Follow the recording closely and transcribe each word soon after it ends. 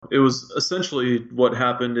it was essentially what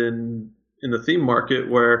happened in the theme market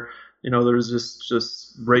where, there's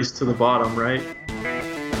just race to the bottom, right?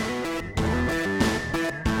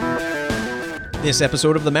 This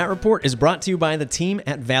episode of The Matt Report is brought to you by the team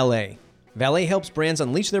at Valet. Valet helps brands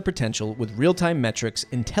unleash their potential with real-time metrics,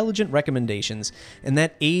 intelligent recommendations, and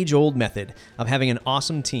that age-old method of having an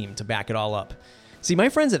awesome team to back it all up. See, my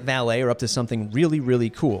friends at Valet are up to something really, really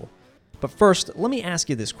cool. But first, let me ask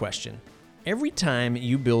you this question. Every time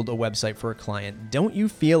you build a website for a client, don't you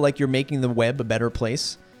feel like you're making the web a better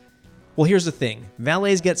place? Well, here's the thing.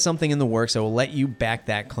 Valet's got something in the works that will let you back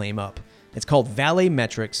that claim up. It's called Valet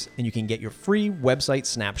Metrics, and you can get your free website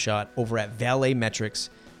snapshot over at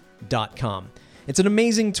valetmetrics.com. It's an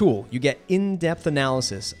amazing tool. You get in-depth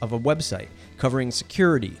analysis of a website covering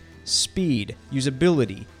security, speed,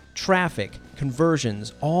 usability, traffic,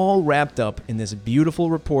 conversions, all wrapped up in this beautiful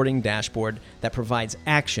reporting dashboard that provides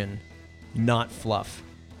action, not fluff.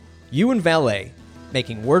 You and Valet,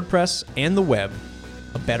 making WordPress and the web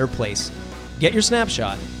a better place. Get your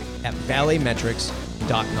snapshot at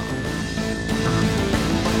valetmetrics.com.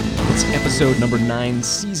 It's episode number 9,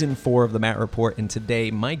 season 4 of The Matt Report, and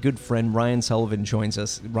today my good friend Ryan Sullivan joins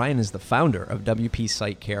us. Ryan is the founder of WP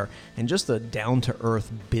Site Care and just a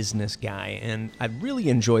down-to-earth business guy, and I really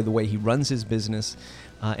enjoy the way he runs his business,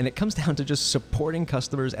 and it comes down to just supporting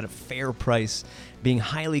customers at a fair price, being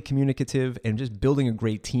highly communicative, and just building a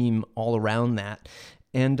great team all around that.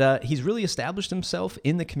 And he's really established himself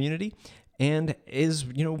in the community and is,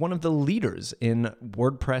 one of the leaders in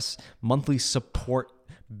WordPress monthly support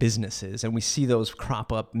businesses, and we see those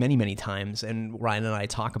crop up many, many times, and Ryan and I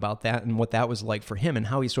talk about that and what that was like for him and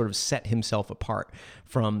how he sort of set himself apart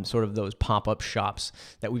from sort of those pop-up shops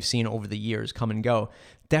that we've seen over the years come and go.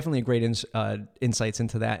 Definitely a great insights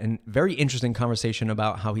into that, and very interesting conversation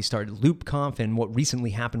about how he started LoopConf and what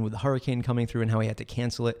recently happened with the hurricane coming through and how he had to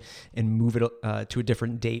cancel it and move it to a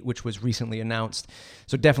different date, which was recently announced.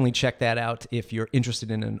 So definitely check that out if you're interested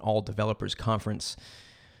in an all developers conference.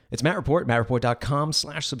 It's Matt Report,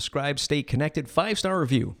 mattreport.com/subscribe. Stay connected. 5-star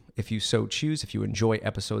review if you so choose. If you enjoy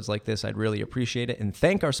episodes like this, I'd really appreciate it. And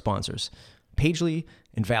thank our sponsors, Pagely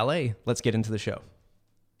and Valet. Let's get into the show.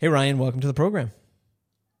 Hey, Ryan, welcome to the program.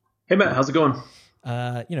 Hey, Matt, how's it going?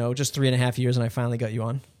 Just 3.5 years and I finally got you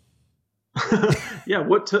on. Yeah,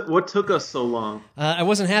 what took us so long? I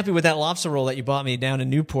wasn't happy with that lobster roll that you bought me down in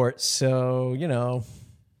Newport, so, you've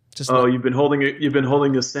been holding a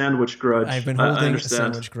sandwich grudge. I've been holding a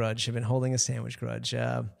sandwich grudge.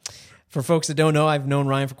 For folks that don't know, I've known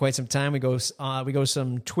Ryan for quite some time. We go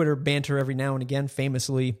some Twitter banter every now and again.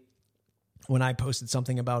 Famously, when I posted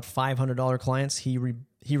something about $500 clients, he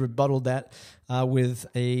rebutted that with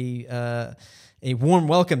a warm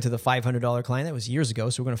welcome to the $500 client. That was years ago,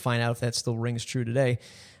 so we're going to find out if that still rings true today.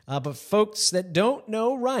 But folks that don't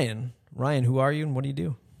know Ryan, who are you and what do you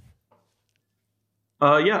do?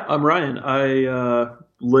 I'm Ryan. I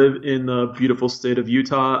live in the beautiful state of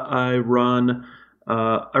Utah. I run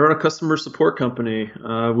a customer support company.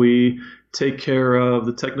 We take care of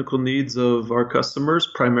the technical needs of our customers,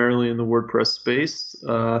 primarily in the WordPress space.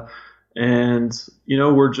 And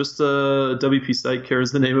we're just WP Site Care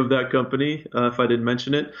is the name of that company, if I didn't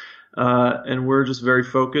mention it. And we're just very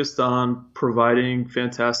focused on providing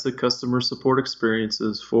fantastic customer support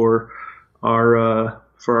experiences for our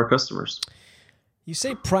customers. You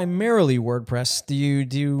say primarily WordPress. Are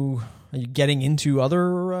you getting into other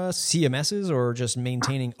CMSs or just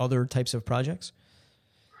maintaining other types of projects?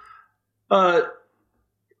 A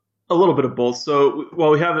little bit of both. So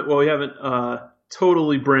while we haven't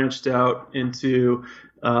totally branched out into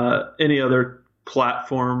any other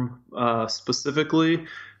platform specifically,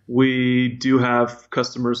 we do have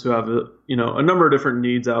customers who have a number of different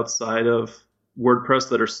needs outside of WordPress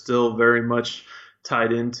that are still very much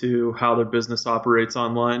tied into how their business operates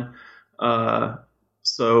online.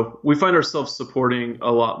 So we find ourselves supporting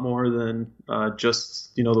a lot more than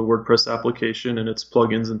just the WordPress application and its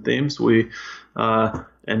plugins and themes. We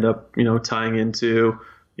end up tying into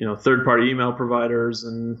third-party email providers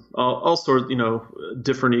and all sorts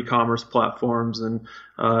different e-commerce platforms and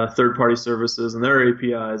third-party services and their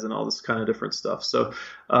APIs and all this kind of different stuff. So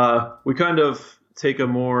we kind of take a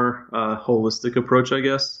more holistic approach, I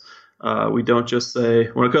guess. We don't just say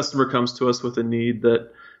when a customer comes to us with a need that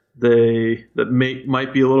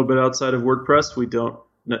might be a little bit outside of WordPress, we don't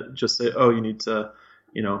just say, oh, you need to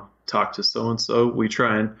talk to so and so. We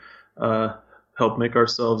try and help make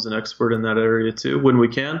ourselves an expert in that area too when we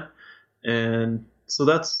can. And so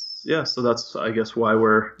that's I guess why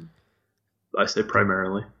I say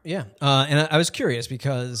primarily. Yeah. And I was curious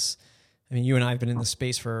because you and I have been in the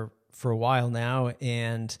space for a while now,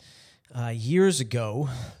 and years ago,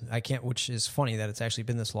 which is funny that it's actually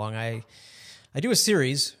been this long. I do a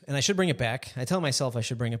series, and I should bring it back. I tell myself I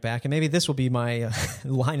should bring it back, and maybe this will be my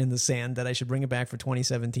line in the sand that I should bring it back for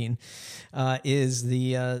 2017, is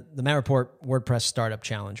the Matt Report WordPress Startup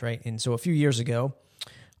Challenge, right? And so a few years ago,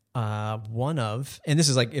 and this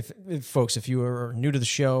is like, if folks, if you are new to the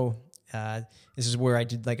show, this is where I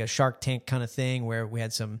did like a Shark Tank kind of thing where we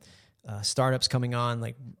had some startups coming on,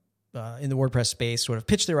 like in the WordPress space, sort of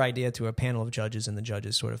pitched their idea to a panel of judges, and the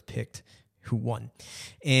judges sort of picked who won.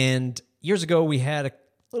 And years ago, we had a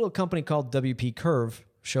little company called WP Curve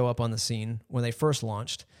show up on the scene when they first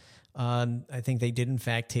launched. I think they did, in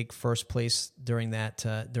fact, take first place during that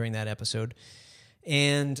episode.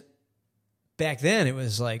 And back then, it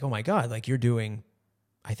was like, oh my God, like you're doing,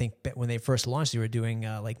 I think when they first launched, they were doing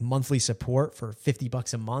like monthly support for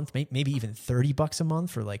 $50 a month, maybe even $30 a month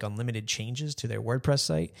for like unlimited changes to their WordPress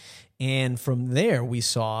site. And from there, we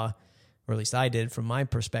saw, or at least I did from my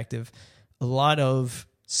perspective, a lot of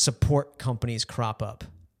support companies crop up.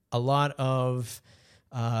 A lot of,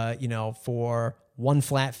 for one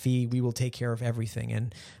flat fee, we will take care of everything.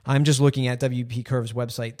 And I'm just looking at WP Curve's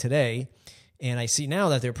website today, and I see now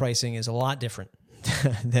that their pricing is a lot different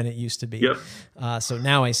than it used to be. Yep. So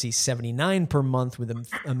now I see $79 per month with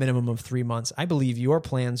a minimum of 3 months. I believe your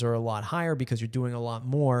plans are a lot higher because you're doing a lot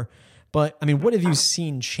more. But I mean, what have you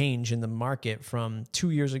seen change in the market from 2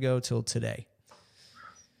 years ago till today?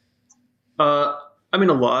 I mean,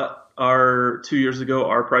 a lot. 2 years ago,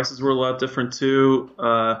 our prices were a lot different too.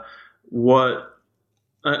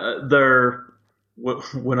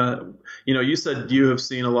 You said you have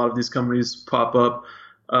seen a lot of these companies pop up.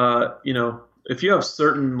 If you have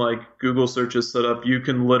certain like Google searches set up, you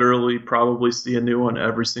can literally probably see a new one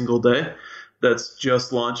every single day that's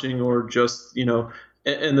just launching or just,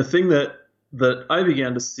 and the thing that I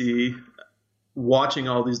began to see watching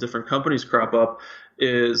all these different companies crop up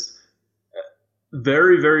is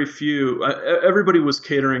very, very few. Everybody was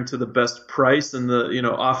catering to the best price and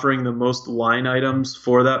offering the most line items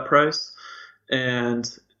for that price. And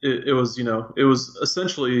it was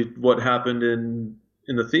essentially what happened in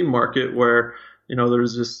the theme market where,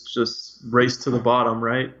 there's just race to the bottom,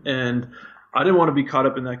 right? And I didn't want to be caught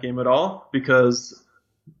up in that game at all, because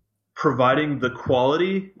providing the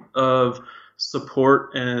quality of support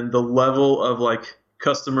and the level of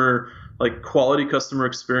quality customer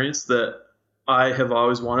experience that I have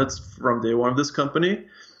always wanted from day one of this company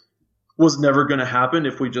was never going to happen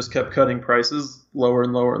if we just kept cutting prices lower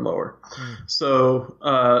and lower and lower. So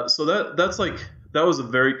that was a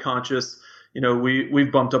very conscious,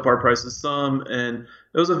 we've bumped up our prices some, and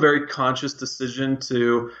it was a very conscious decision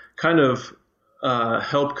to kind of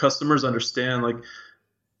help customers understand, like,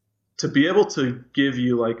 to be able to give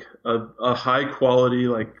you like a high quality,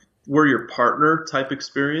 like we're your partner type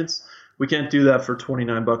experience. We can't do that for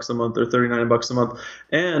 $29 a month or $39 a month.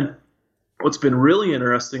 And what's been really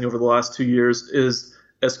interesting over the last 2 years is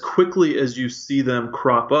as quickly as you see them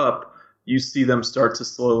crop up, you see them start to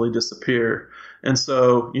slowly disappear. And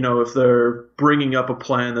so, if they're bringing up a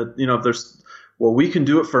plan that, we can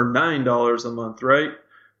do it for $9 a month, right?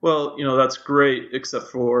 Well, that's great, except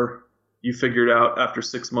for you figured out after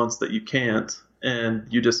 6 months that you can't, and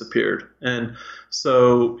you disappeared. And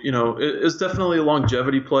so, it's definitely a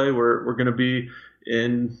longevity play. We're going to be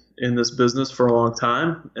in this business for a long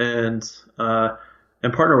time, and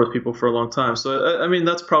partner with people for a long time. So, I mean,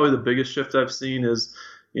 that's probably the biggest shift I've seen is,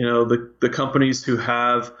 the companies who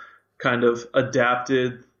have kind of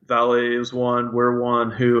adapted. Valet is one, we're one,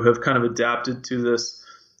 who have kind of adapted to this,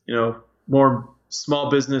 more small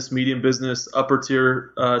business, medium business, upper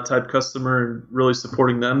tier type customer, and really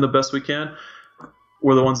supporting them the best we can.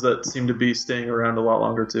 We're the ones that seem to be staying around a lot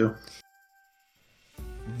longer too.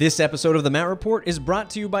 This episode of the Matt Report is brought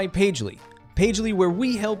to you by Pagely. Pagely, where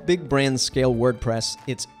we help big brands scale WordPress.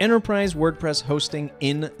 It's enterprise WordPress hosting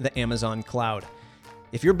in the Amazon cloud.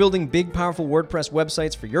 If you're building big, powerful WordPress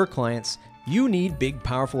websites for your clients, you need big,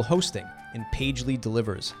 powerful hosting, and Pagely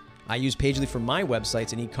delivers. I use Pagely for my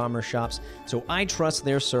websites and e-commerce shops, so I trust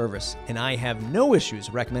their service, and I have no issues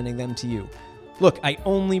recommending them to you. Look, I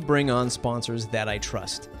only bring on sponsors that I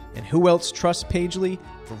trust. And who else trusts Pagely?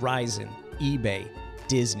 Verizon, eBay,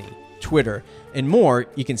 Disney, Twitter, and more.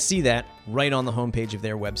 You can see that right on the homepage of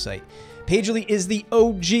their website. Pagely is the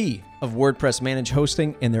OG of WordPress managed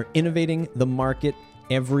hosting, and they're innovating the market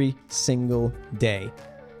every single day.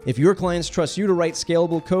 If your clients trust you to write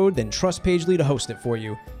scalable code, then trust Pagely to host it for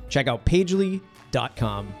you. Check out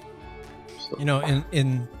Pagely.com.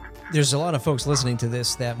 And there's a lot of folks listening to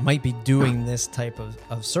this that might be doing this type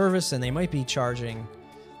of service, and they might be charging,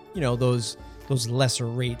 those lesser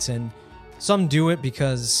rates. And some do it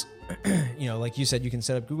because like you said, you can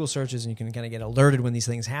set up Google searches and you can kind of get alerted when these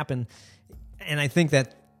things happen. And I think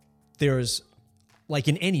that there's, like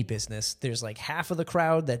in any business, there's like half of the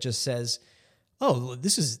crowd that just says, oh,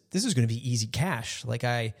 this is going to be easy cash. Like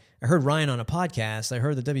I heard Ryan on a podcast. I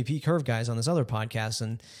heard the WP Curve guys on this other podcast,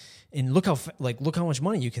 and look how much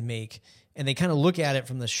money you can make. And they kind of look at it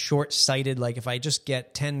from the short-sighted, like if I just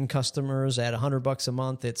get 10 customers at $100 a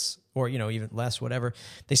month, or even less, whatever.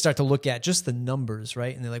 They start to look at just the numbers,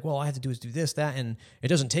 right? And they're like, well, all I have to do is do this, that, and it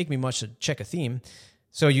doesn't take me much to check a theme.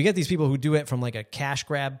 So you get these people who do it from like a cash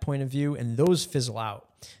grab point of view, and those fizzle out.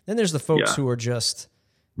 Then there's the folks who are just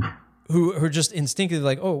who are just instinctively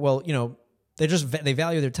like, oh, well, they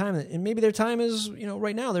value their time, and maybe their time is,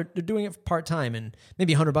 right now they're doing it part time, and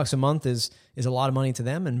maybe $100 a month is a lot of money to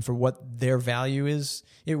them, and for what their value is,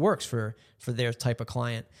 it works for their type of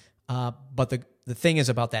client. But the thing is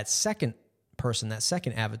about that second person, that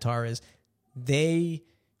second avatar, is they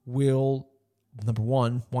will, number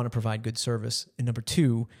one, want to provide good service, and number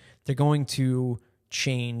two, they're going to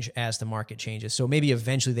change as the market changes. So maybe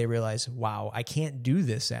eventually they realize, wow, I can't do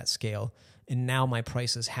this at scale, and now my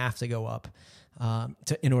prices have to go up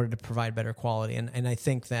in order to provide better quality. And I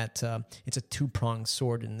think that it's a two-pronged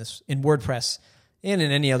sword in WordPress and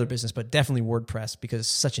in any other business, but definitely WordPress, because it's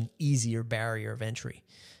such an easier barrier of entry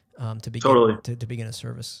to begin a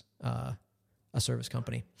service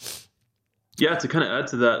company. Yeah, to kind of add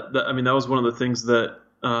to that, that was one of the things that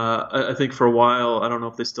I think for a while, I don't know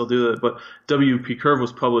if they still do that, but WP Curve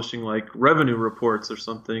was publishing like revenue reports or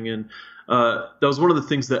something, and that was one of the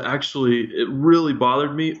things that actually it really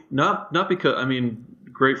bothered me. Not because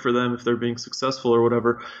great for them if they're being successful or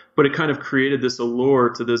whatever, but it kind of created this allure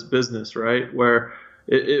to this business, right? Where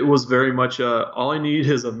it was very much all I need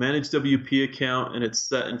is a managed WP account, and it's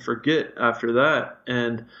set and forget after that,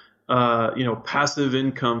 and passive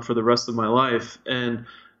income for the rest of my life. And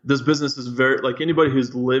this business is very, like, anybody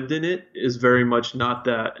who's lived in it is very much not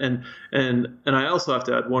that. And I also have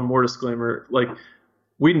to add one more disclaimer. Like,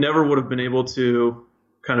 we never would have been able to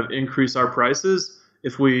kind of increase our prices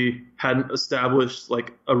if we hadn't established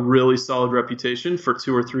like a really solid reputation for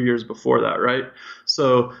 2 or 3 years before that, right?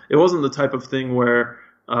 So it wasn't the type of thing where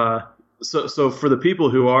so for the people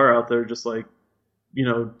who are out there just like,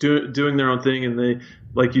 doing their own thing, and they,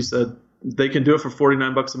 like you said, they can do it for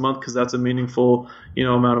 $49 a month because that's a meaningful,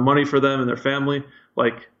 amount of money for them and their family.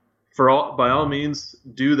 Like, by all means,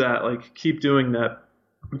 do that. Like, keep doing that,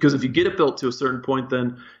 because if you get it built to a certain point,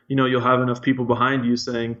 then you'll have enough people behind you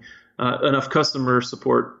saying, enough customers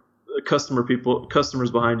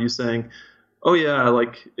behind you saying, oh yeah,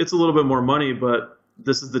 like, it's a little bit more money, but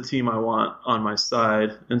this is the team I want on my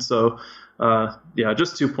side. And so,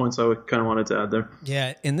 just 2 points I kind of wanted to add there.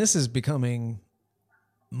 Yeah, and this is becoming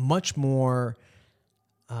much more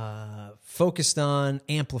focused on,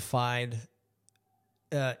 amplified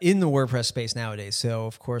in the WordPress space nowadays. So,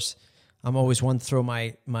 of course, I'm always one to throw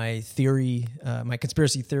my theory, my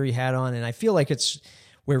conspiracy theory hat on, and I feel like it's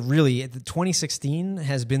where really 2016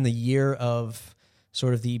 has been the year of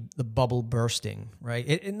sort of the bubble bursting, right?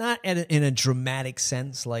 It not in a dramatic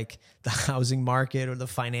sense like the housing market or the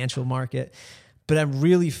financial market, but I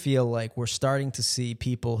really feel like we're starting to see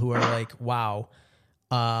people who are like, wow,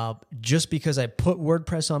 just because I put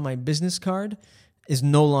WordPress on my business card is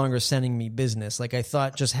no longer sending me business. Like, I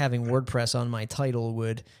thought just having WordPress on my title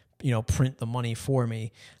would, print the money for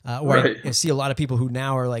me. Right. I see a lot of people who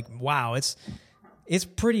now are like, wow, it's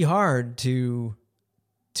pretty hard to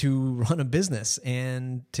run a business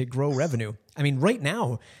and to grow revenue. I mean, right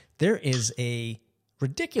now there is a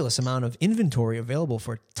ridiculous amount of inventory available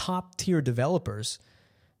for top tier developers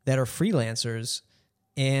that are freelancers.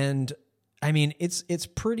 And I mean, it's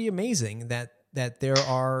pretty amazing that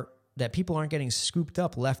people aren't getting scooped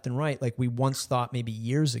up left and right like we once thought maybe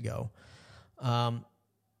years ago.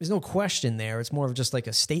 There's no question there. It's more of just like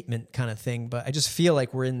a statement kind of thing. But I just feel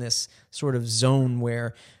like we're in this sort of zone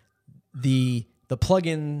where the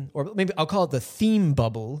plugin, or maybe I'll call it the theme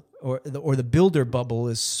bubble, or the builder bubble,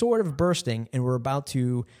 is sort of bursting, and we're about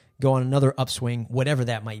to go on another upswing, whatever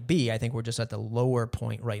that might be. I think we're just at the lower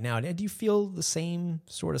point right now. Do you feel the same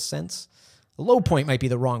sort of sense? The low point might be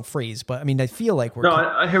the wrong phrase, but I mean, I feel like we're... No,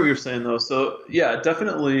 I hear what you're saying, though. So, yeah,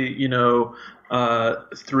 definitely,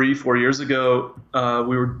 3-4 years ago,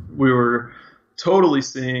 we were totally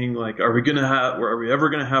seeing, like, are we ever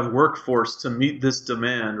going to have workforce to meet this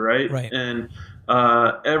demand, right? Right. And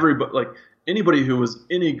everybody, like, anybody who was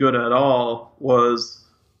any good at all was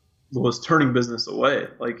turning business away.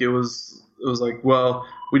 Like, it was like, well,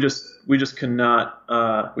 we just cannot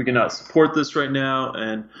support this right now,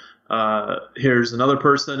 and here's another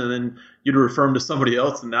person, and then you'd refer them to somebody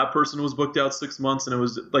else, and that person was booked out 6 months, and it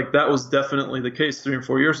was like that was definitely the case 3 or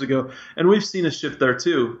 4 years ago, and we've seen a shift there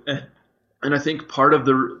too, and I think part of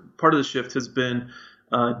the shift has been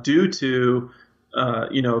due to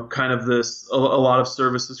kind of this a lot of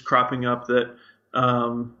services cropping up that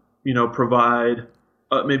provide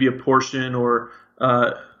maybe a portion or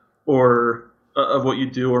of what you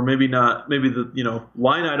do, or maybe not, maybe the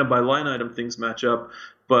line item by line item things match up,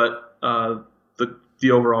 but the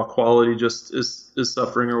overall quality just is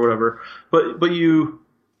suffering or whatever. But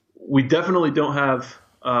we definitely don't have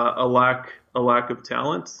a lack of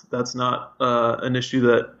talent. That's not an issue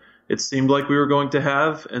that it seemed like we were going to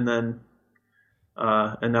have, and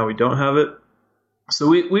now we don't have it. So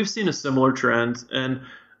we've seen a similar trend, and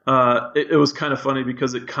it was kind of funny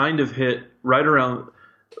because it kind of hit right around.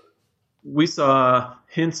 We saw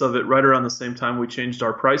hints of it right around the same time we changed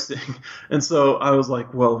our pricing, and so I was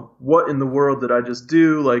like, "Well, what in the world did I just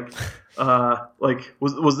do? Was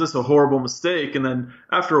this a horrible mistake?" And then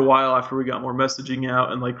after a while, after we got more messaging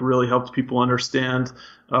out and really helped people understand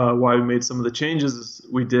why we made some of the changes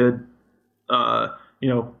we did,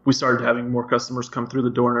 we started having more customers come through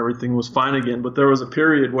the door and everything was fine again. But there was a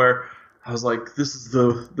period where I was like, "This is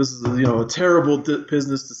a terrible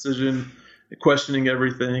business decision." Questioning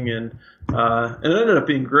everything, and it ended up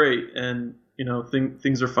being great, and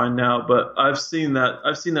things are fine now. But I've seen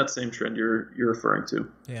that same trend you're referring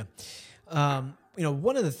to. Yeah,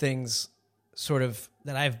 one of the things sort of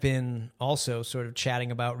that I've been also sort of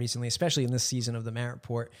chatting about recently, especially in this season of the Matt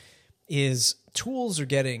Report, is tools are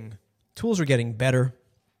getting better.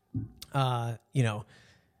 I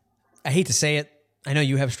hate to say it. I know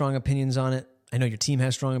you have strong opinions on it. I know your team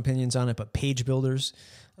has strong opinions on it, but page builders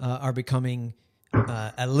are becoming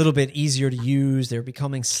a little bit easier to use. They're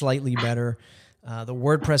becoming slightly better. The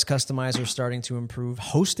WordPress customizer is starting to improve.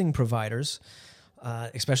 Hosting providers,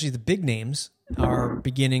 especially the big names, are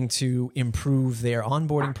beginning to improve their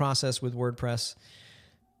onboarding process with WordPress.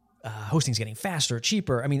 Hosting's getting faster,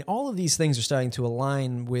 cheaper. I mean, all of these things are starting to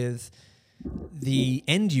align with the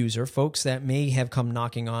end user, folks that may have come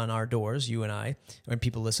knocking on our doors, you and I, and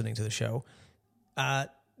people listening to the show.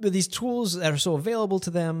 With these tools that are so available to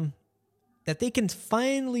them that they can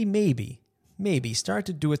finally maybe start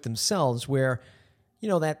to do it themselves, where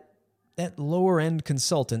that lower end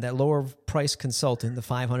consultant, that lower price consultant, the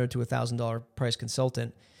 $500 to $1,000 price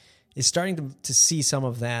consultant, is starting to see some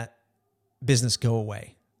of that business go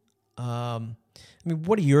away.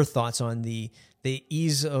 What are your thoughts on the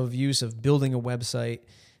ease of use of building a website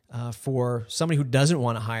for somebody who doesn't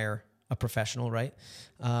want to hire a professional, right?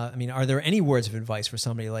 Are there any words of advice for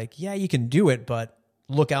somebody like, yeah, you can do it, but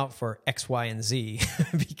look out for X, Y, and Z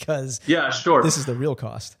because sure, this is the real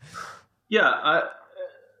cost. Yeah,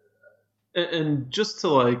 and just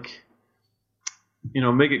to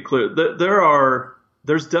make it clear,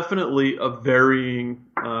 there's definitely a varying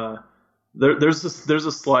there's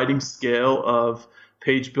a sliding scale of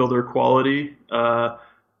page builder quality.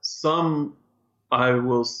 Some I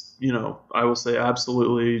will say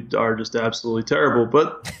absolutely are just absolutely terrible.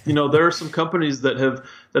 But there are some companies that have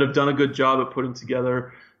done a good job at putting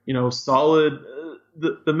together solid.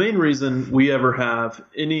 The main reason we ever have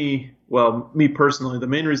me personally, the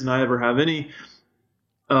main reason I ever have any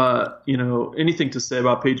anything to say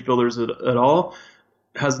about page builders at all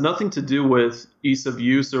has nothing to do with ease of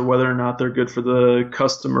use or whether or not they're good for the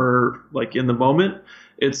customer in the moment.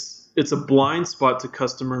 It's a blind spot to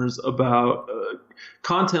customers about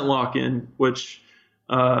content lock-in, which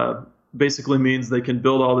basically means they can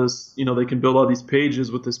build all this, they can build all these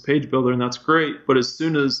pages with this page builder, and that's great. But as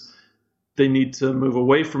soon as they need to move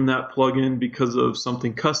away from that plugin because of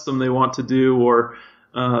something custom they want to do, or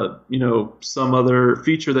some other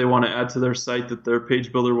feature they want to add to their site that their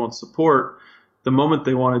page builder won't support, the moment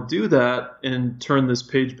they want to do that and turn this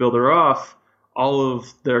page builder off, all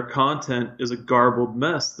of their content is a garbled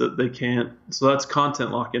mess that they can't. So that's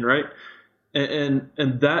content lock-in, right? And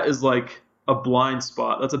that is like a blind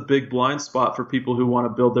spot. That's a big blind spot for people who want to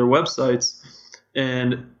build their websites.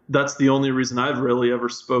 And that's the only reason I've really ever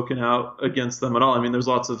spoken out against them at all. There's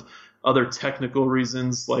lots of other technical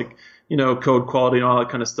reasons like, code quality and all that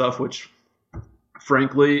kind of stuff, which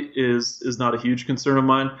frankly is not a huge concern of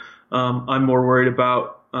mine. I'm more worried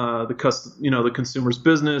about the consumer's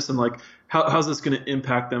business and how's this going to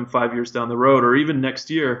impact them 5 years down the road, or even next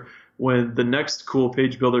year when the next cool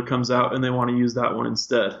page builder comes out and they want to use that one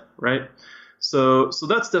instead, right? So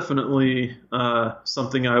that's definitely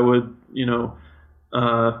something I would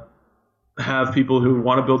have people who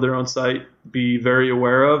want to build their own site be very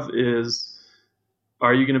aware of is,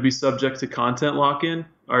 are you going to be subject to content lock-in?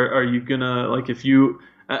 Are you going to, if you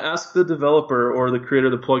ask the developer or the creator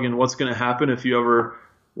of the plugin what's going to happen if you ever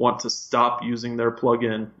want to stop using their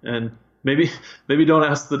plugin. And maybe don't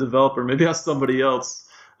ask the developer. Maybe ask somebody else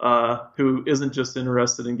who isn't just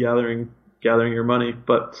interested in gathering your money.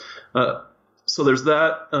 But so there's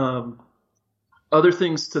that. Other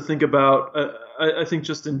things to think about. I think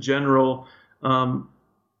just in general, the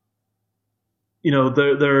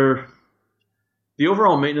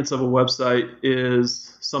overall maintenance of a website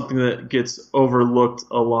is something that gets overlooked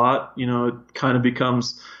a lot. It kind of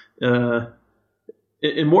becomes in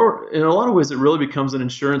a lot of ways, it really becomes an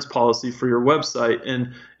insurance policy for your website,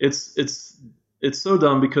 and it's so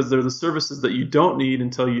dumb because they're the services that you don't need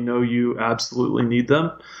until you absolutely need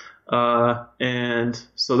them, and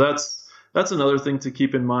so that's another thing to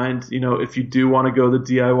keep in mind. If you do want to go the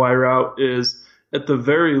DIY route, is at the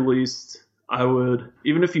very least, I would,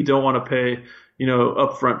 even if you don't want to pay,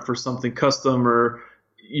 upfront for something custom, or,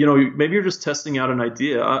 maybe you're just testing out an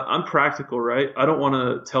idea. I'm practical, right? I don't want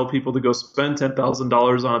to tell people to go spend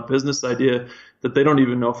 $10,000 on a business idea that they don't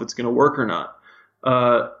even know if it's going to work or not.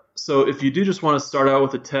 So if you do just want to start out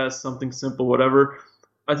with a test, something simple, whatever,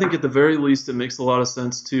 I think at the very least, it makes a lot of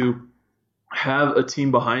sense to have a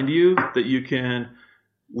team behind you that you can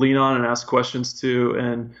lean on and ask questions to,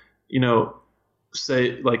 and,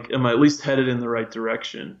 say, like, am I at least headed in the right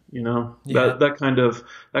direction? Yeah. That kind of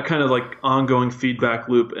like ongoing feedback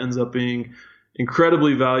loop ends up being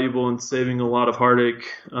incredibly valuable and saving a lot of heartache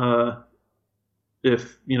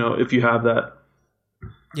if you have that.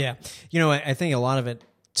 Yeah. I think a lot of it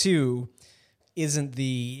too isn't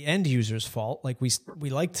the end user's fault. Like we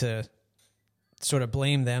like to sort of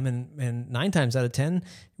blame them, and 9 times out of 10, it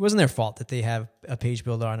wasn't their fault that they have a page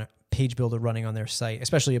builder running on their site,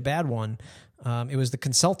 especially a bad one. It was the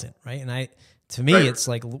consultant, right? And to me, it's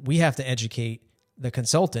like we have to educate the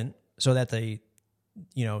consultant so that the,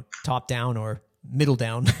 top down or middle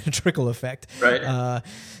down trickle effect, right?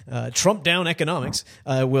 Trump down economics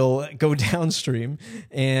will go downstream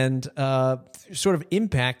and sort of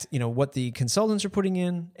impact, what the consultants are putting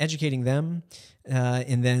in, educating them,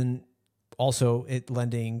 and then also it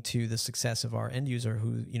lending to the success of our end user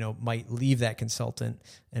who, might leave that consultant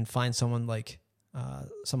and find someone like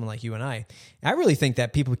you and I. I really think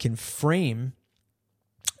that people can frame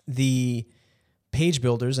the page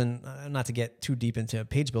builders, and not to get too deep into a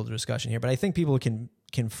page builder discussion here, but I think people can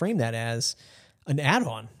frame that as an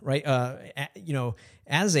add-on, right?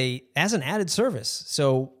 As an added service.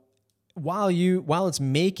 So while it's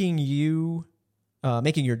making your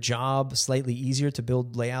job slightly easier to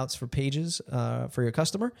build layouts for pages for your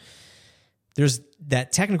customer, there's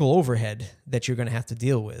that technical overhead that you're going to have to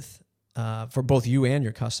deal with for both you and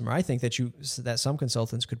your customer. I think that some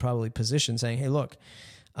consultants could probably position saying, hey, look,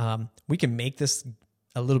 we can make this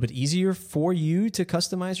a little bit easier for you to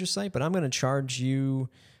customize your site, but I'm going to charge you,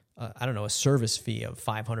 a service fee of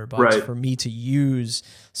 $500 right. for me to use,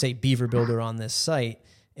 say, Beaver Builder on this site.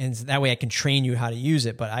 And that way I can train you how to use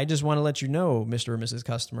it. But I just want to let you know, Mr. or Mrs.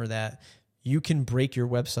 Customer, that you can break your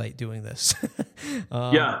website doing this.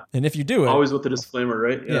 Yeah. And if you do it... Always with the disclaimer,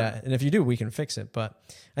 right? Yeah. And if you do, we can fix it. But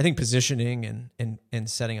I think positioning and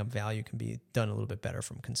setting up value can be done a little bit better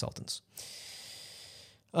from consultants.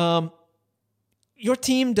 Your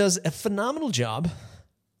team does a phenomenal job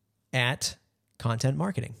at content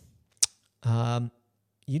marketing.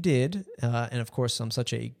 You did. And of course, I'm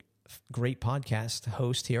such a great podcast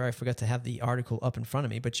host here. I forgot to have the article up in front of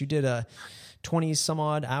me, but you did a 20 some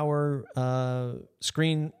odd hour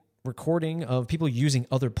screen recording of people using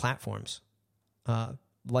other platforms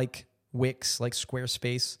like Wix, like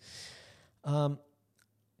Squarespace. Do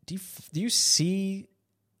you see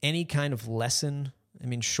any kind of lesson? I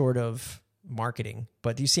mean, short of marketing,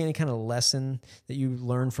 but do you see any kind of lesson that you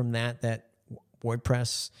learned from that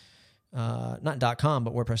WordPress, not .com,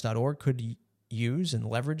 but WordPress.org could use and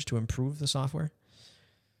leverage to improve the software?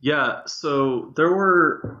 Yeah, so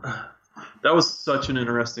that was such an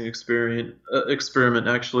interesting experiment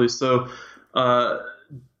actually. So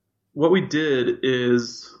what we did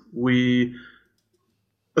is we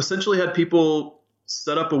essentially had people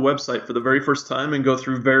set up a website for the very first time and go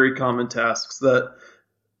through very common tasks that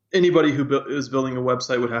anybody who is building a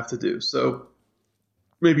website would have to do. So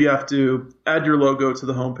maybe you have to add your logo to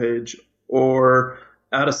the homepage, or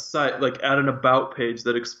add a site, like add an about page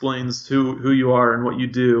that explains who you are and what you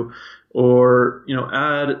do, or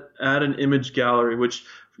add an image gallery, which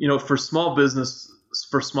for small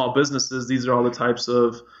businesses, these are all the types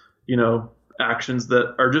of actions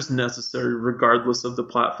that are just necessary regardless of the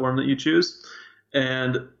platform that you choose.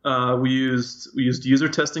 And we used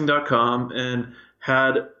usertesting.com and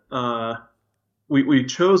had we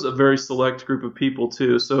chose a very select group of people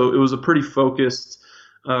too, so it was a pretty focused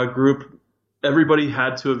group, everybody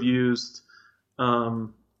had to have used.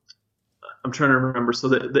 I'm trying to remember. So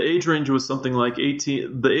the age range was something like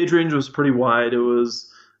 18. The age range was pretty wide. It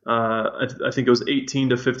was I think it was 18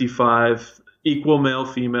 to 55, equal male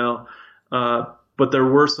female. But there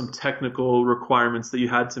were some technical requirements that you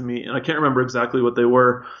had to meet, and I can't remember exactly what they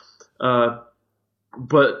were. But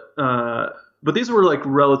these were like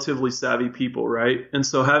relatively savvy people, right? And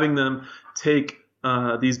so having them take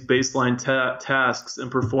these baseline tasks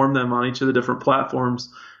and perform them on each of the different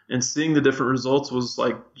platforms and seeing the different results was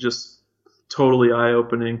like just totally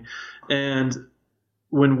eye-opening. And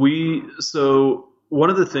so one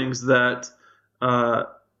of the things that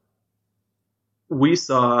we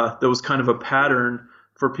saw that was kind of a pattern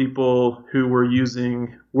for people who were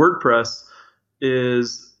using WordPress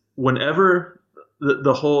is whenever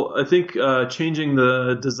the whole, I think changing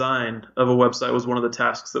the design of a website was one of the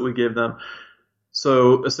tasks that we gave them.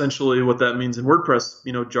 So essentially what that means in WordPress,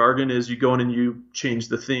 jargon is you go in and you change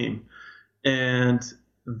the theme. And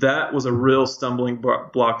that was a real stumbling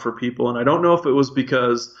block for people. And I don't know if it was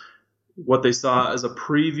because what they saw as a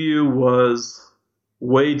preview was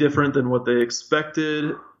way different than what they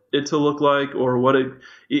expected it to look like, or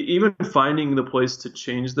even finding the place to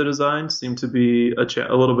change the design seemed to be a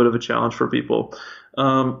little bit of a challenge for people.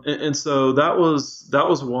 And so that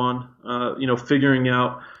was one, figuring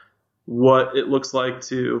out what it looks like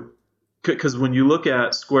because when you look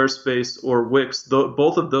at Squarespace or Wix,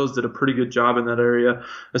 both of those did a pretty good job in that area.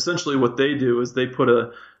 Essentially what they do is they put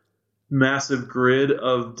a massive grid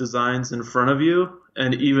of designs in front of you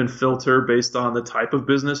and even filter based on the type of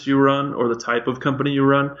business you run or the type of company you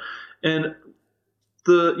run. And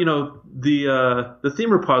the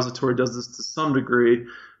theme repository does this to some degree,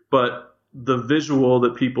 but the visual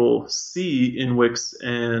that people see in Wix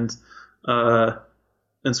and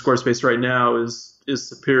Squarespace right now is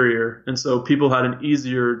superior. And so people had an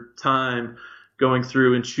easier time going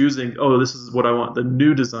through and choosing, oh, this is what I want the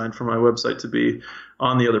new design for my website to be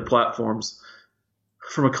on the other platforms.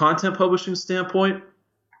 From a content publishing standpoint,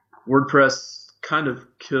 WordPress kind of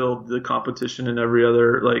killed the competition in every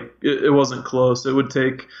other, like it wasn't close. It would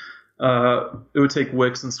take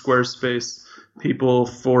Wix and Squarespace people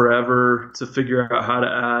forever to figure out how to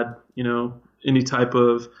add, any type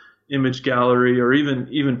of image gallery or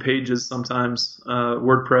even pages. Sometimes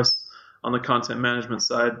WordPress on the content management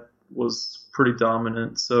side was pretty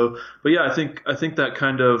dominant. So, but yeah, I think that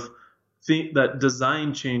kind of that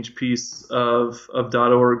design change piece of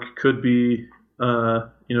 .org could be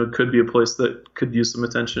could be a place that could use some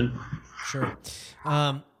attention. Sure.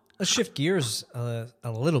 Let's shift gears a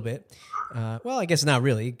little bit. Well, I guess not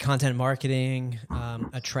really. Content marketing,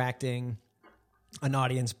 attracting an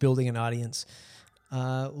audience, building an audience.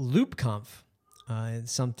 LoopConf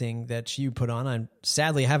is something that you put on. I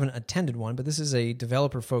sadly haven't attended one, but this is a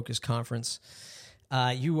developer-focused conference.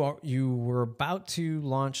 You were about to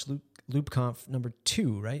launch LoopConf number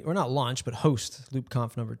 2, right? Or not launch, but host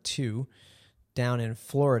LoopConf number 2 down in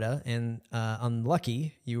Florida. And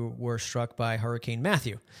unlucky, you were struck by Hurricane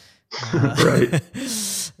Matthew. Right.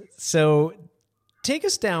 So take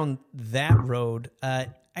us down that road. I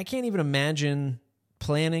can't even imagine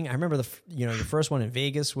planning. I remember the first one in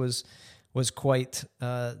Vegas was quite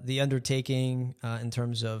the undertaking in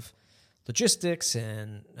terms of logistics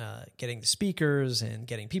and getting the speakers and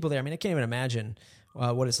getting people there. I mean, I can't even imagine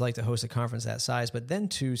what it's like to host a conference that size. But then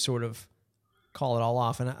to sort of call it all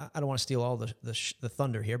off, and I don't want to steal all the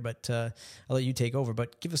thunder here, but I'll let you take over.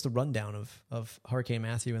 But give us the rundown of Hurricane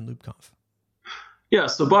Matthew and LoopConf. Yeah,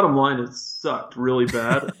 so bottom line, it sucked really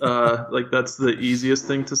bad. Like that's the easiest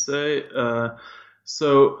thing to say.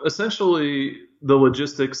 So essentially, the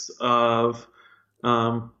logistics of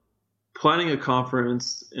planning a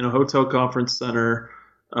conference in a hotel conference center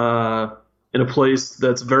in a place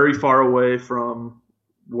that's very far away from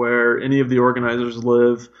where any of the organizers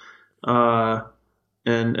live, and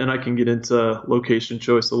I can get into location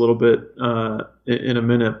choice a little bit in a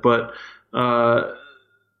minute, but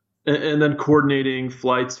and then coordinating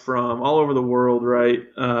flights from all over the world, right?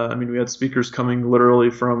 I mean, we had speakers coming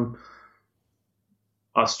literally from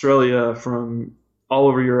Australia, from all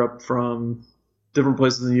over Europe, from different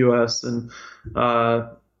places in the U.S., and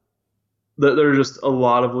there are just a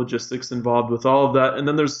lot of logistics involved with all of that. And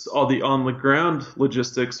then there's all the on-the-ground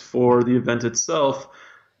logistics for the event itself,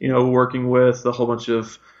 working with a whole bunch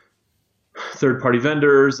of third-party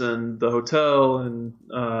vendors and the hotel and,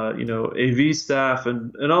 AV staff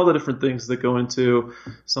and all the different things that go into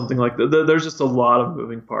something like that. There's just a lot of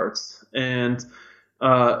moving parts. And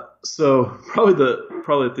So probably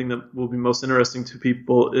the thing that will be most interesting to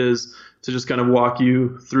people is to just kind of walk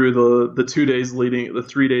you through the 3 days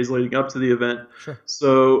leading up to the event. Sure.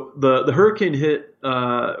 So the hurricane hit.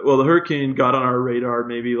 The hurricane got on our radar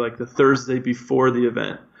maybe like the Thursday before the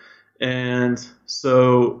event, and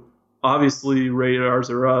so obviously radars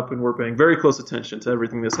are up, and we're paying very close attention to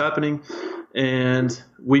everything that's happening, and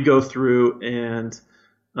we go through and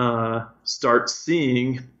start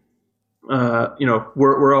seeing.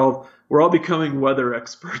 We're all becoming weather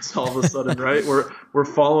experts all of a sudden, right? We're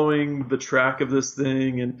following the track of this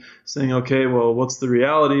thing and saying, okay, well, what's the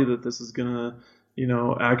reality that this is gonna,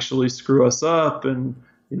 actually screw us up, and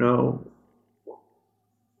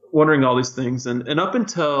wondering all these things, and up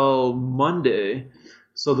until Monday,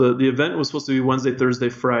 so the event was supposed to be Wednesday, Thursday,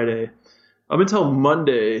 Friday. Up until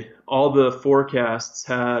Monday, all the forecasts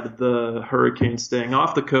had the hurricane staying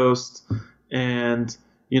off the coast, and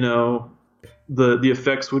the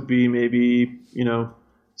effects would be maybe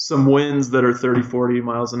some winds that are 30, 40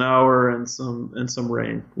 miles an hour, and some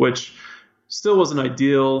rain, which still wasn't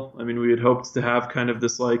ideal. I mean, we had hoped to have kind of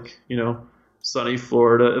this sunny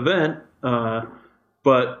Florida event,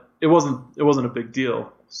 but it wasn't a big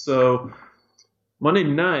deal. So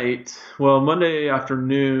Monday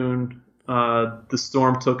afternoon, the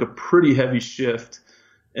storm took a pretty heavy shift,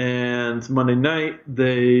 and Monday night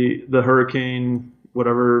the hurricane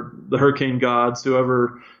gods,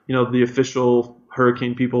 whoever the official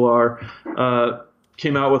hurricane people are,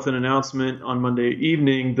 came out with an announcement on Monday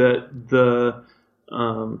evening that the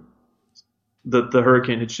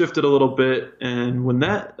hurricane had shifted a little bit. And when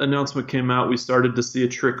that announcement came out, we started to see a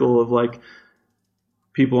trickle of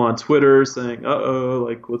people on Twitter saying, "Uh-oh,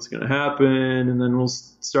 what's going to happen?" And then we'll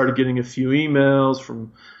started getting a few emails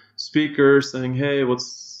from speakers saying, "Hey,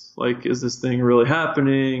 is this thing really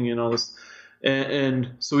happening?" and all this. And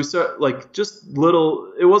so we start just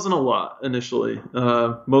little. It wasn't a lot initially.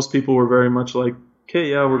 Most people were very much like,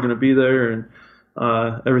 "Okay, yeah, we're going to be there, and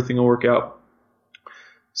everything will work out."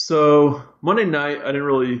 So Monday night, I didn't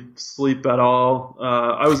really sleep at all.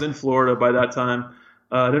 I was in Florida by that time.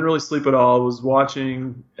 I didn't really sleep at all. I was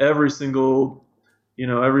watching every single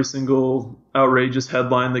outrageous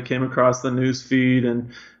headline that came across the news feed,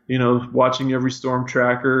 and watching every storm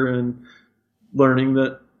tracker, and learning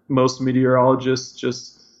that most meteorologists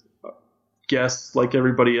just guess like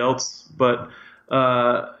everybody else. But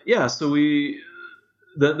so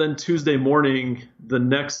then Tuesday morning,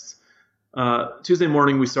 Tuesday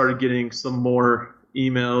morning, we started getting some more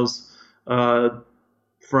emails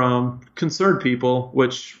from concerned people,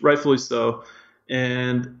 which rightfully so.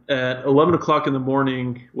 And at 11 o'clock in the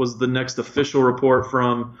morning was the next official report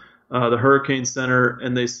from the Hurricane Center,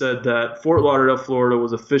 and they said that Fort Lauderdale, Florida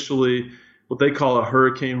was officially what they call a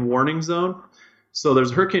hurricane warning zone. So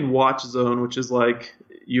there's a hurricane watch zone, which is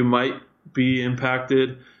you might be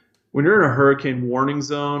impacted. When you're in a hurricane warning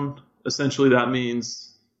zone, essentially that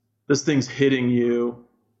means this thing's hitting you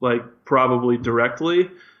probably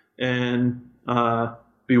directly, and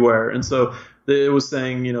beware. And so it was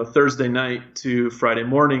saying, Thursday night to Friday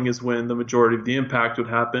morning is when the majority of the impact would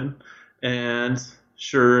happen. And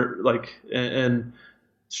sure enough,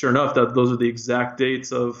 that those are the exact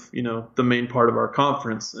dates of the main part of our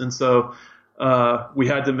conference. And so we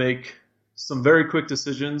had to make some very quick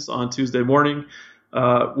decisions on Tuesday morning.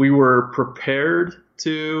 We were prepared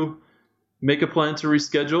to make a plan to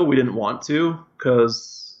reschedule. We didn't want to,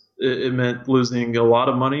 because it meant losing a lot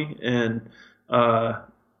of money, and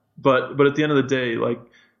but at the end of the day,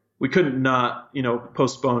 we couldn't not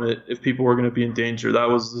postpone it if people were going to be in danger. That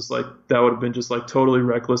was just that would have been just totally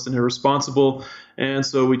reckless and irresponsible. And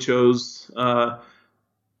so we chose to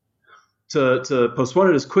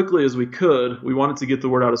postpone it as quickly as we could. We wanted to get the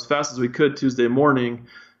word out as fast as we could Tuesday morning,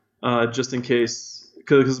 just in case,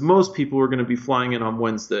 because most people were going to be flying in on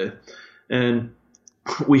Wednesday. And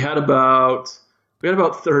we had about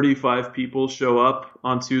 35 people show up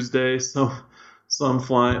on Tuesday. So some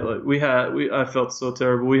flying, I felt so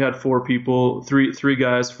terrible. We had three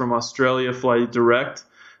guys from Australia fly direct.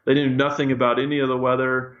 They knew nothing about any of the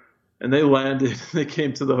weather, and they landed. They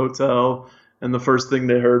came to the hotel, and the first thing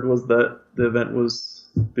they heard was that the event was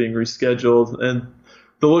being rescheduled. And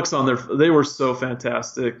the looks on they were so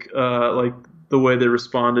fantastic, the way they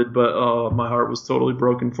responded. But my heart was totally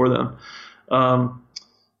broken for them.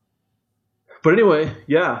 But anyway,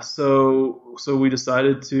 yeah, so we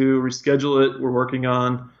decided to reschedule it. We're working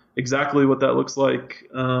on exactly what that looks like.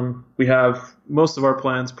 We have most of our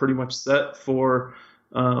plans pretty much set for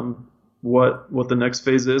what the next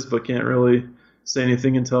phase is, but can't really say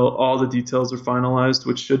anything until all the details are finalized,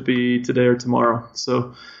 which should be today or tomorrow.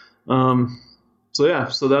 So So yeah,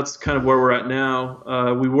 so that's kind of where we're at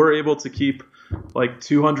now. We were able to keep like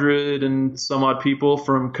 200 and some odd people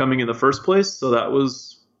from coming in the first place, so that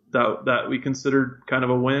was that we considered kind of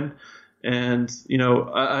a win. And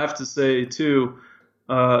I have to say too,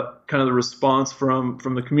 kind of the response from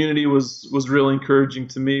the community was really encouraging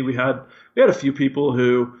to me. We had a few people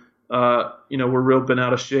who were real bent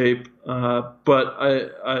out of shape, but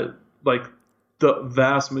I like the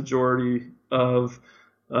vast majority of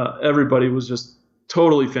everybody was just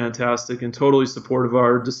totally fantastic and totally supportive of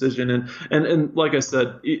our decision. And like I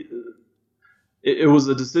said, it was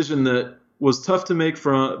a decision that was tough to make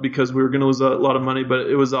because we were going to lose a lot of money, but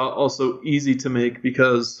it was also easy to make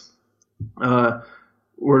because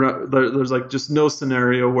there's like just no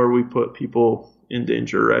scenario where we put people in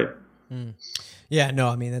danger, right? Yeah, no,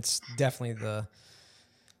 I mean that's definitely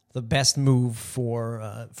the best move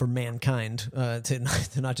for mankind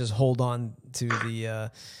to not just hold on to the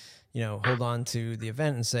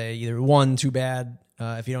event and say either one, too bad,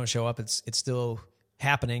 if you don't show up, it's still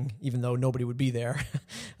happening even though nobody would be there,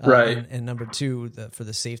 right? And number two, for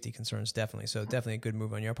the safety concerns, definitely. So definitely a good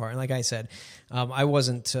move on your part. And like I said, I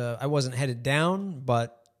wasn't headed down,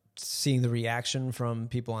 but seeing the reaction from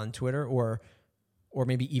people on Twitter or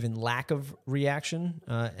maybe even lack of reaction,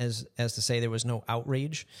 as to say there was no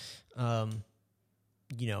outrage,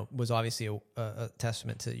 was obviously a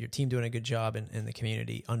testament to your team doing a good job and the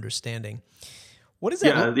community understanding. What does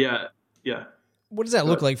that? Yeah. What does that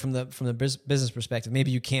look like from the business perspective?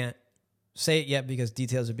 Maybe you can't say it yet because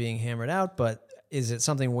details are being hammered out, but is it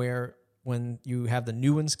something where when you have the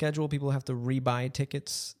new one scheduled, people have to rebuy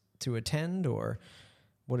tickets to attend, or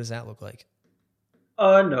what does that look like?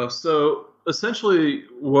 No. So essentially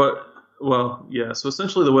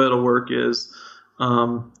essentially the way it'll work is,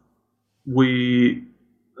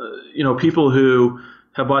 people who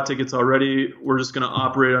have bought tickets already, we're just going to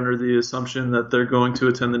operate under the assumption that they're going to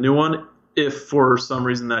attend the new one. If for some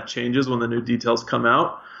reason that changes when the new details come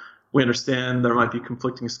out, we understand there might be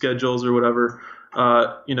conflicting schedules or whatever.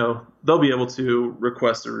 They'll be able to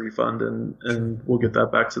request a refund and we'll get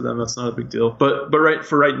that back to them. That's not a big deal. But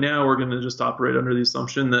right now, we're going to just operate under the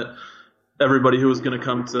assumption that everybody who was going to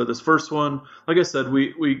come to this first one, like I said,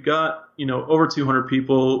 we got, over 200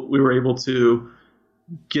 people. We were able to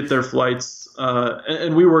get their flights,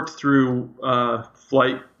 and we worked through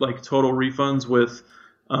flight, like total refunds with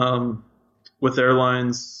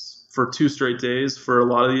airlines for 2 straight days for a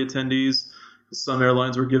lot of the attendees. Some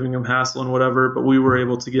airlines were giving them hassle and whatever, but we were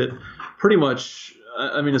able to get pretty much,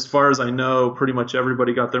 as far as I know, pretty much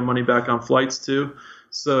everybody got their money back on flights too.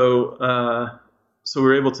 So we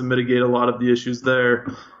were able to mitigate a lot of the issues there.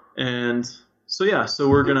 And so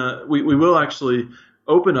we will actually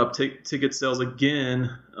open up ticket sales again,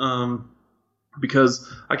 because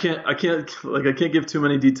I can't give too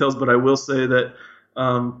many details, but I will say that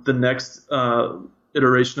the next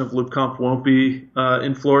iteration of LoopComp won't be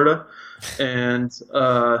in Florida, and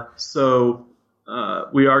so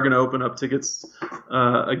we are going to open up tickets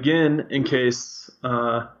again in case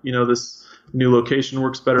this new location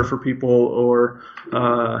works better for people, or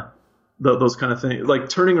those kind of things. Like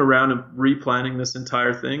turning around and replanning this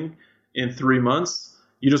entire thing in 3 months,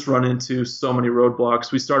 you just run into so many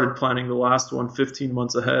roadblocks. We started planning the last one 15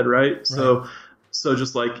 months ahead, right? So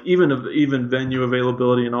just like even venue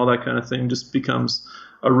availability and all that kind of thing just becomes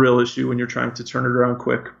a real issue when you're trying to turn it around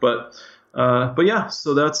quick. But yeah,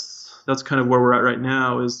 so that's kind of where we're at right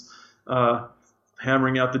now, is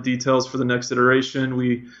hammering out the details for the next iteration.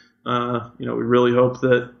 We really hope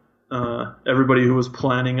that everybody who was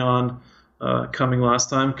planning on coming last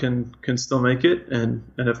time can still make it, and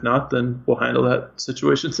if not, then we'll handle that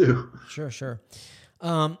situation too. Sure.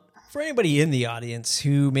 For anybody in the audience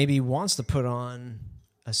who maybe wants to put on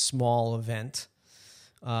a small event,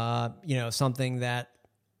 something that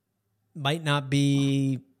might not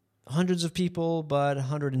be hundreds of people, but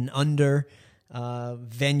 100 and under,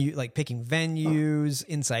 venue, like picking venues,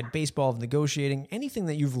 inside baseball, negotiating, anything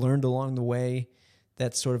that you've learned along the way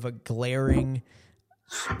that's sort of a glaring,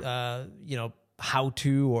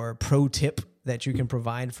 how-to or pro tip that you can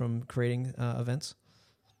provide from creating events?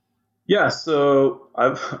 Yeah, so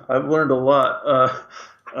I've learned a lot.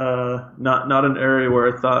 Not an area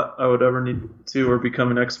where I thought I would ever need to or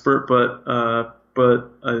become an expert, but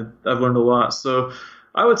I've learned a lot. So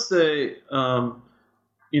I would say, a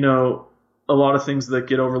lot of things that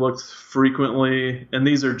get overlooked frequently, and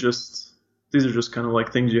these are just kind of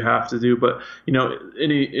like things you have to do. But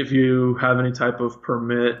if you have any type of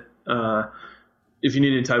permit, if you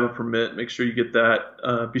need any type of permit, make sure you get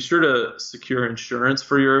that. Be sure to secure insurance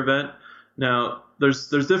for your event. Now, there's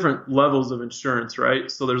different levels of insurance, right?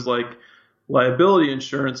 So there's like liability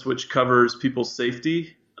insurance, which covers people's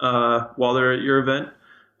safety while they're at your event.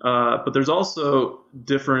 But there's also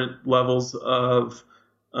different levels of,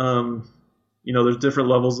 there's different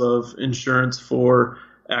levels of insurance for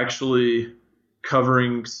actually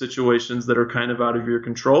covering situations that are kind of out of your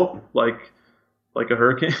control, like a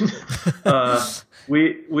hurricane.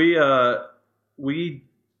 We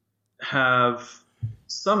have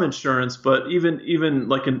some insurance, but even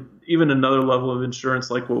another level of insurance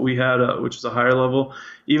like what we had, which is a higher level,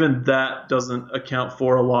 even that doesn't account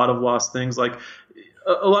for a lot of lost things. Like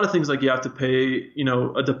a lot of things, like you have to pay,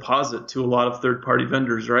 a deposit to a lot of third-party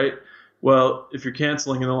vendors, right? Well, if you're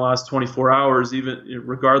canceling in the last 24 hours, even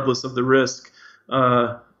regardless of the risk,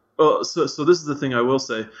 so this is the thing I will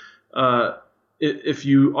say. If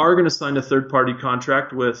you are going to sign a third-party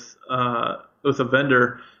contract with a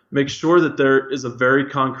vendor, make sure that there is a very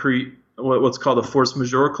concrete, what's called a force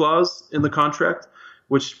majeure clause in the contract,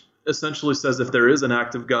 which essentially says if there is an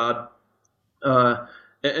act of God,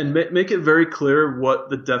 and make it very clear what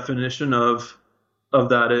the definition of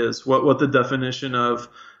that is, what the definition of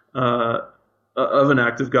an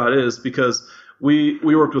act of God is, because we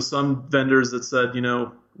worked with some vendors that said,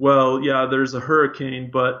 well, yeah, there's a hurricane,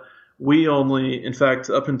 but we only, in fact,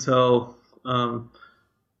 up until,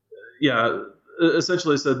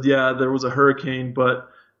 essentially said, yeah, there was a hurricane, but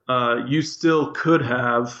you still could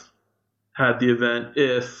have had the event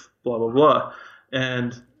if blah, blah, blah.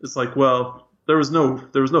 And it's like, well, there was no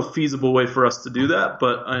feasible way for us to do that,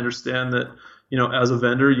 but I understand that, as a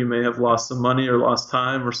vendor, you may have lost some money or lost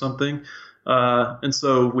time or something. And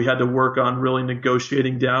so we had to work on really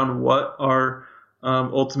negotiating down what our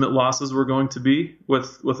ultimate losses were going to be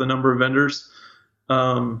with a number of vendors,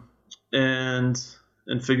 and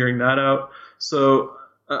figuring that out. So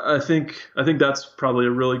I think that's probably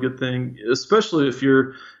a really good thing, especially if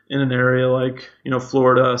you're in an area like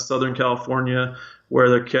Florida, Southern California, where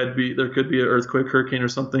there could be an earthquake, hurricane, or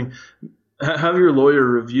something. Have your lawyer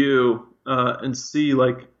review and see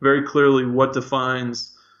like very clearly what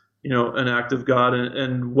defines an act of God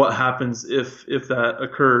and what happens if that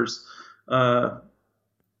occurs.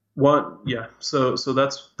 So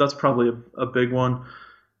that's probably a big one.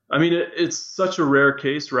 I mean, it's such a rare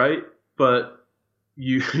case, right? But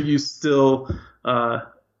you still,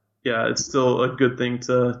 it's still a good thing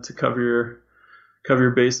to cover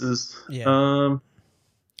your bases. Yeah.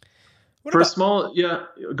 Small, yeah.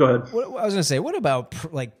 Go ahead. I was gonna say, what about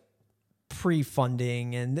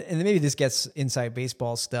pre-funding and maybe this gets inside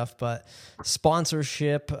baseball stuff, but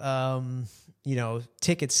sponsorship,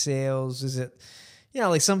 ticket sales, is it?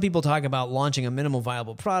 Like some people talk about launching a minimal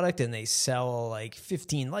viable product and they sell like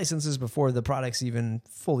 15 licenses before the product's even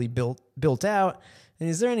fully built out. And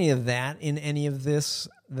is there any of that in any of this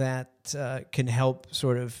that can help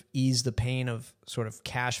sort of ease the pain of sort of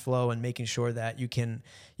cash flow and making sure that you can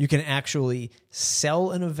actually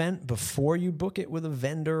sell an event before you book it with a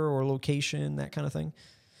vendor or location, that kind of thing?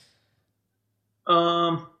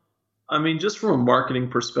 I mean, just from a marketing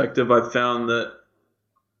perspective, I've found that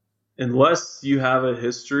unless you have a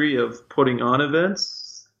history of putting on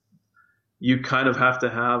events, you kind of have to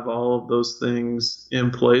have all of those things in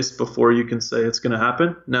place before you can say it's going to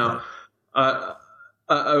happen. Now,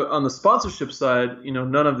 on the sponsorship side,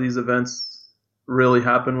 none of these events really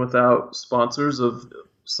happen without sponsors of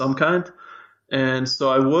some kind. And so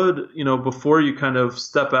I would, before you kind of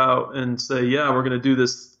step out and say, yeah, we're going to do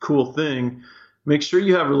this cool thing, make sure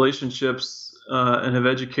you have relationships and have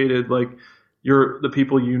educated the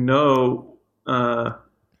people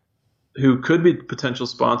who could be potential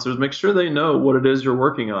sponsors. Make sure they know what it is you're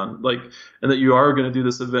working on, and that you are going to do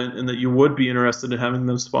this event and that you would be interested in having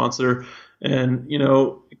them sponsor. And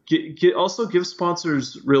also give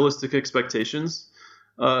sponsors realistic expectations.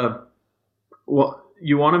 Well,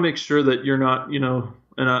 you want to make sure that you're not,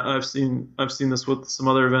 and I've seen this with some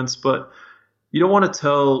other events, but you don't want to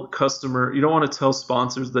tell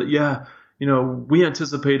sponsors that, we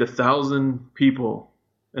anticipate 1,000 people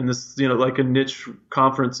in this, like a niche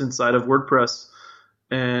conference inside of WordPress,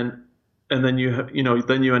 and then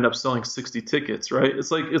you end up selling 60 tickets, right?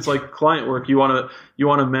 It's like client work. You want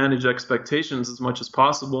to manage expectations as much as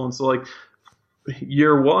possible, and so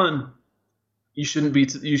year one, you shouldn't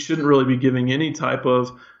really be giving any type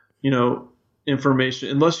of information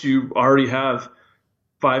unless you already have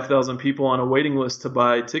 5,000 people on a waiting list to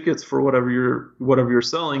buy tickets for whatever you're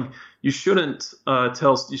selling. You shouldn't go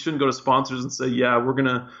to sponsors and say, yeah, we're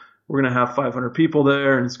gonna have 500 people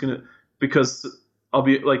there, and because I'll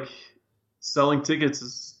be selling tickets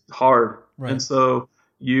is hard, right? And so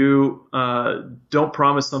you don't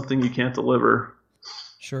promise something you can't deliver.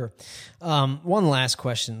 Sure. One last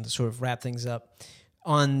question to sort of wrap things up.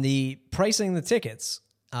 On the pricing the tickets,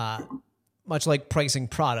 much like pricing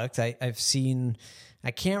product, I've seen, I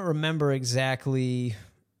can't remember exactly.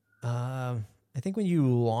 I think when you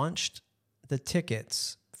launched the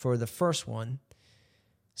tickets for the first one,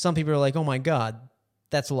 some people are like, "Oh my God,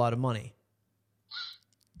 that's a lot of money."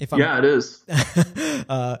 Yeah, it is.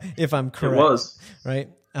 If I'm correct, it was right.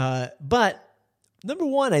 But number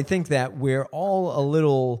one, I think that we're all a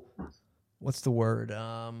little, what's the word?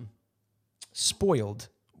 Spoiled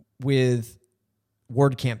with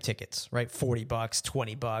WordCamp tickets, right? $40,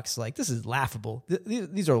 $20. Like, this is laughable.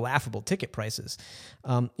 These are laughable ticket prices.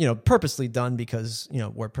 Purposely done because,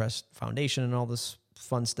 WordPress Foundation and all this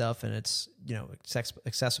fun stuff, and it's,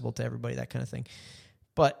 accessible to everybody, that kind of thing.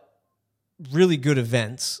 But really good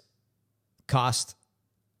events cost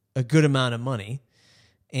a good amount of money,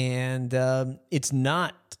 and it's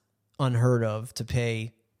not unheard of to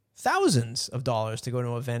pay thousands of dollars to go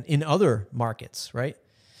to an event in other markets, right?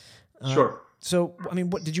 Sure. So, I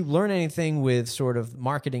mean, what did you learn anything with sort of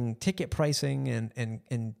marketing ticket pricing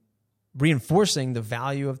and reinforcing the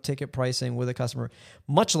value of ticket pricing with a customer,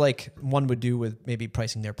 much like one would do with maybe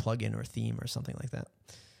pricing their plugin or theme or something like that?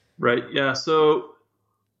 Right. Yeah. So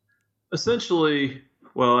essentially,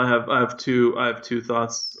 well, I have two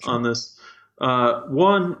thoughts on this.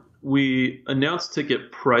 One, we announced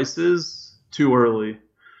ticket prices too early,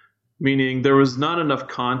 meaning there was not enough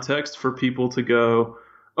context for people to go,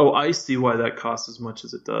 "Oh, I see why that costs as much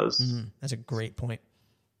as it does." That's a great point.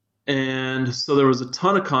 And so there was a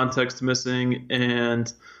ton of context missing,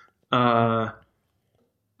 and the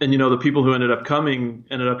people who ended up coming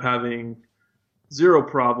ended up having zero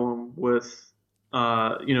problem with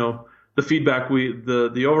the feedback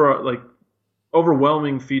the overall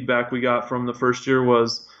overwhelming feedback we got from the first year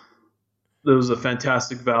was there was a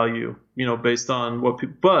fantastic value, based on what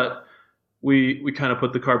people, but we kind of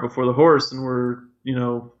put the cart before the horse, and we're,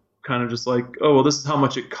 kind of just like, oh, well, this is how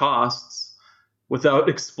much it costs, without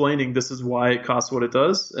explaining this is why it costs what it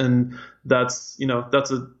does. And that's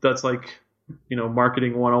like,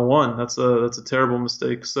 marketing 101. That's a terrible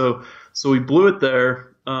mistake. So we blew it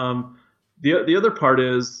there. The other part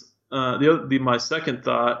is, my second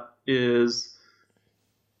thought is,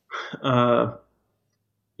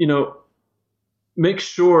 make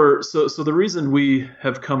sure. So the reason we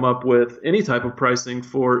have come up with any type of pricing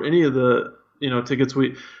for any of the, tickets,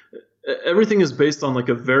 everything is based on like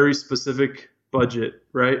a very specific budget,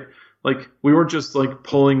 right? Like, we weren't just like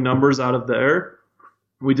pulling numbers out of the air.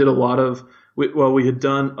 We did a lot of, we had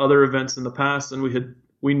done other events in the past, and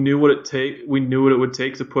we knew what it would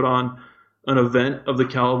take to put on an event of the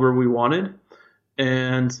caliber we wanted.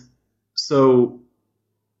 And so,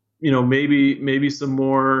 maybe some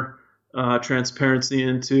more transparency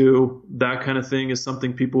into that kind of thing is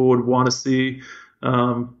something people would want to see.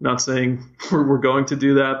 Not saying we're going to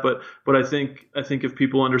do that, but I think if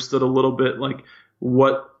people understood a little bit like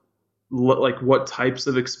what types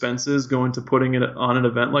of expenses go into putting it on an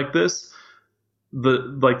event like this,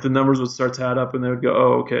 the numbers would start to add up, and they would go,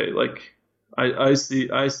 oh, okay, like I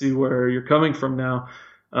see where you're coming from now,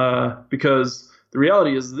 because the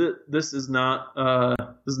reality is that this is not by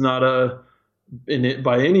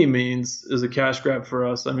any means is a cash grab for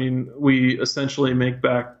us. I mean, we essentially make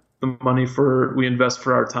back the money we invest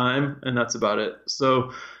for our time, and that's about it.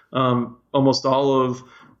 So almost all of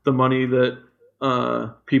the money that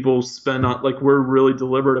people spend on, like, we're really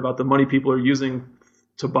deliberate about the money people are using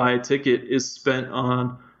to buy a ticket is spent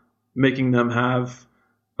on making them have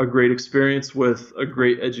a great experience with a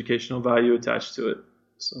great educational value attached to it.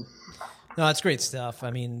 So, no, that's great stuff.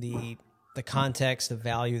 I mean, the context, the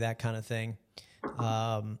value, that kind of thing,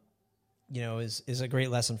 is a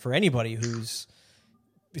great lesson for anybody who's.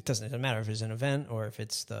 It doesn't matter if it's an event or if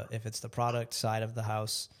it's the product side of the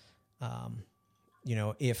house.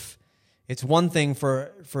 If it's one thing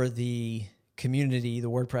for the community, the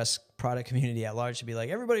WordPress product community at large, to be like,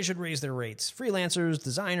 everybody should raise their rates. Freelancers,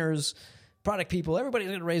 designers, product people, everybody's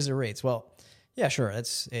going to raise their rates. Well, yeah, sure.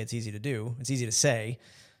 It's easy to do. It's easy to say.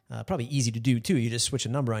 Probably easy to do too. You just switch a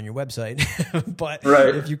number on your website. But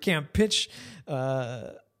right. If you can't pitch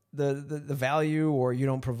the value, or you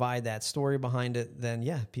don't provide that story behind it, then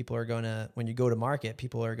yeah, people are gonna, when you go to market,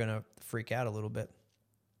 people are gonna freak out a little bit.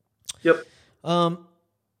 Yep.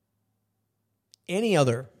 Any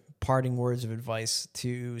other parting words of advice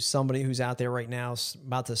to somebody who's out there right now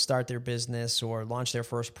about to start their business or launch their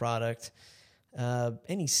first product?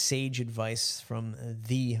 Any sage advice from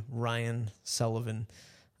the Ryan Sullivan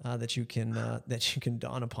that you can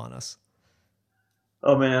dawn upon us?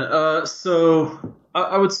 Oh man, so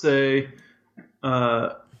I would say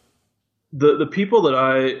the people that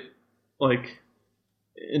I like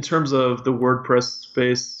in terms of the WordPress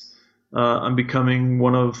space, I'm becoming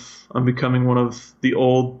one of the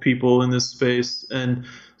old people in this space. And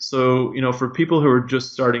so, for people who are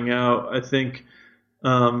just starting out, I think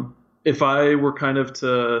if I were kind of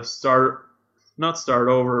to not start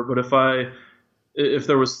over, but if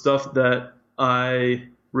there was stuff that I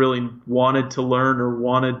really wanted to learn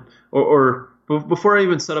or before I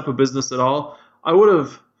even set up a business at all, I would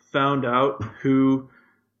have found out who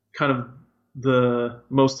kind of the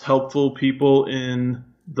most helpful people in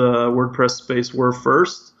the WordPress space were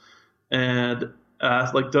first, and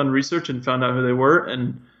done research and found out who they were,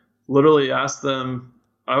 and literally asked them.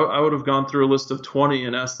 I would have gone through a list of 20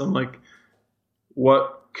 and asked them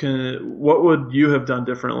what would you have done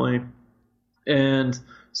differently? And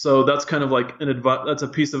so that's kind of that's a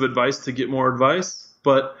piece of advice to get more advice,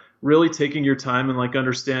 but really taking your time and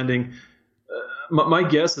understanding. My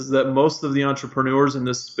guess is that most of the entrepreneurs in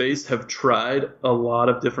this space have tried a lot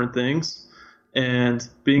of different things, and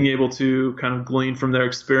being able to kind of glean from their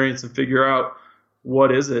experience and figure out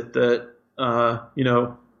what is it that,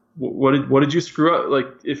 what did you screw up?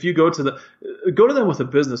 If you go to them with a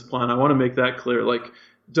business plan, I want to make that clear.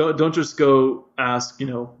 Don't just go ask,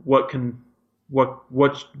 what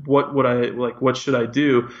would I what should I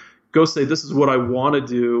do? Go say, this is what I want to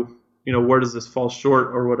do. Where does this fall short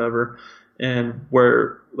or whatever? And what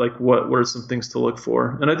are some things to look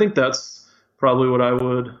for? And I think that's probably what I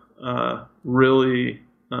would really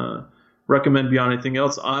recommend beyond anything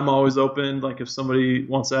else. I'm always open. If somebody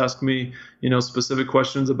wants to ask me, specific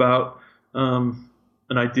questions about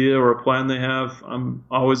an idea or a plan they have, I'm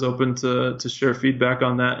always open to share feedback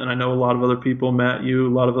on that. And I know a lot of other people, Matt, a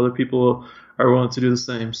lot of other people are willing to do the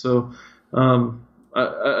same. So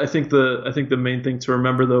I think the main thing to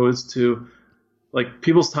remember though is to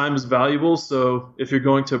people's time is valuable. So if you're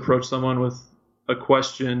going to approach someone with a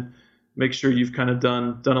question, make sure you've kind of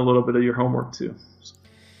done a little bit of your homework too.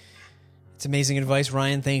 It's amazing advice,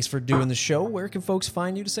 Ryan. Thanks for doing the show. Where can folks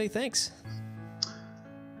find you to say thanks?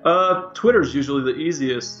 Twitter is usually the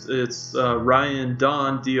easiest. It's Ryan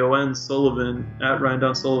Don, D-O-N, Sullivan, at Ryan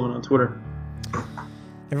Don Sullivan on Twitter.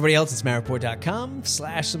 Everybody else, it's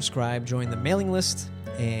mattreport.com/subscribe. Join the mailing list.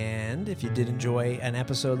 And if you did enjoy an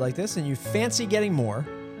episode like this and you fancy getting more,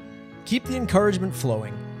 keep the encouragement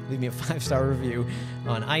flowing. Leave me a 5-star review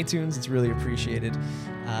on iTunes. It's really appreciated.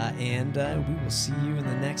 And we will see you in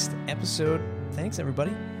the next episode. Thanks,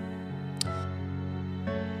 everybody.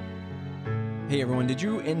 Hey, everyone. Did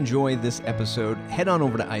you enjoy this episode? Head on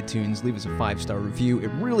over to iTunes. Leave us a 5-star review.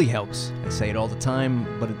 It really helps. I say it all the time,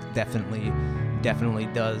 but it definitely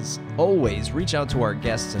does. Always reach out to our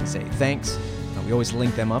guests and say thanks. We always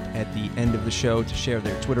link them up at the end of the show to share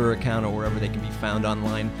their Twitter account or wherever they can be found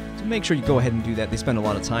online. So make sure you go ahead and do that. They spend a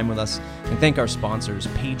lot of time with us. And thank our sponsors,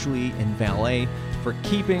 Pagely and Valet, for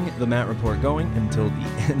keeping the Matt Report going until the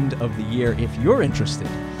end of the year. If you're interested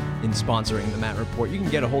in sponsoring the Matt Report, you can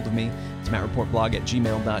get a hold of me. It's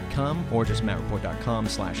mattreportblog@gmail.com or just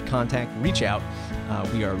mattreport.com/contact. Reach out.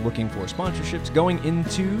 We are looking for sponsorships going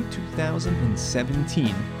into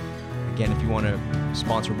 2017. Again, if you want to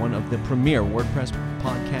sponsor one of the premier WordPress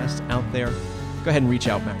podcasts out there, go ahead and reach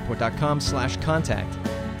out, mattreport.com/contact.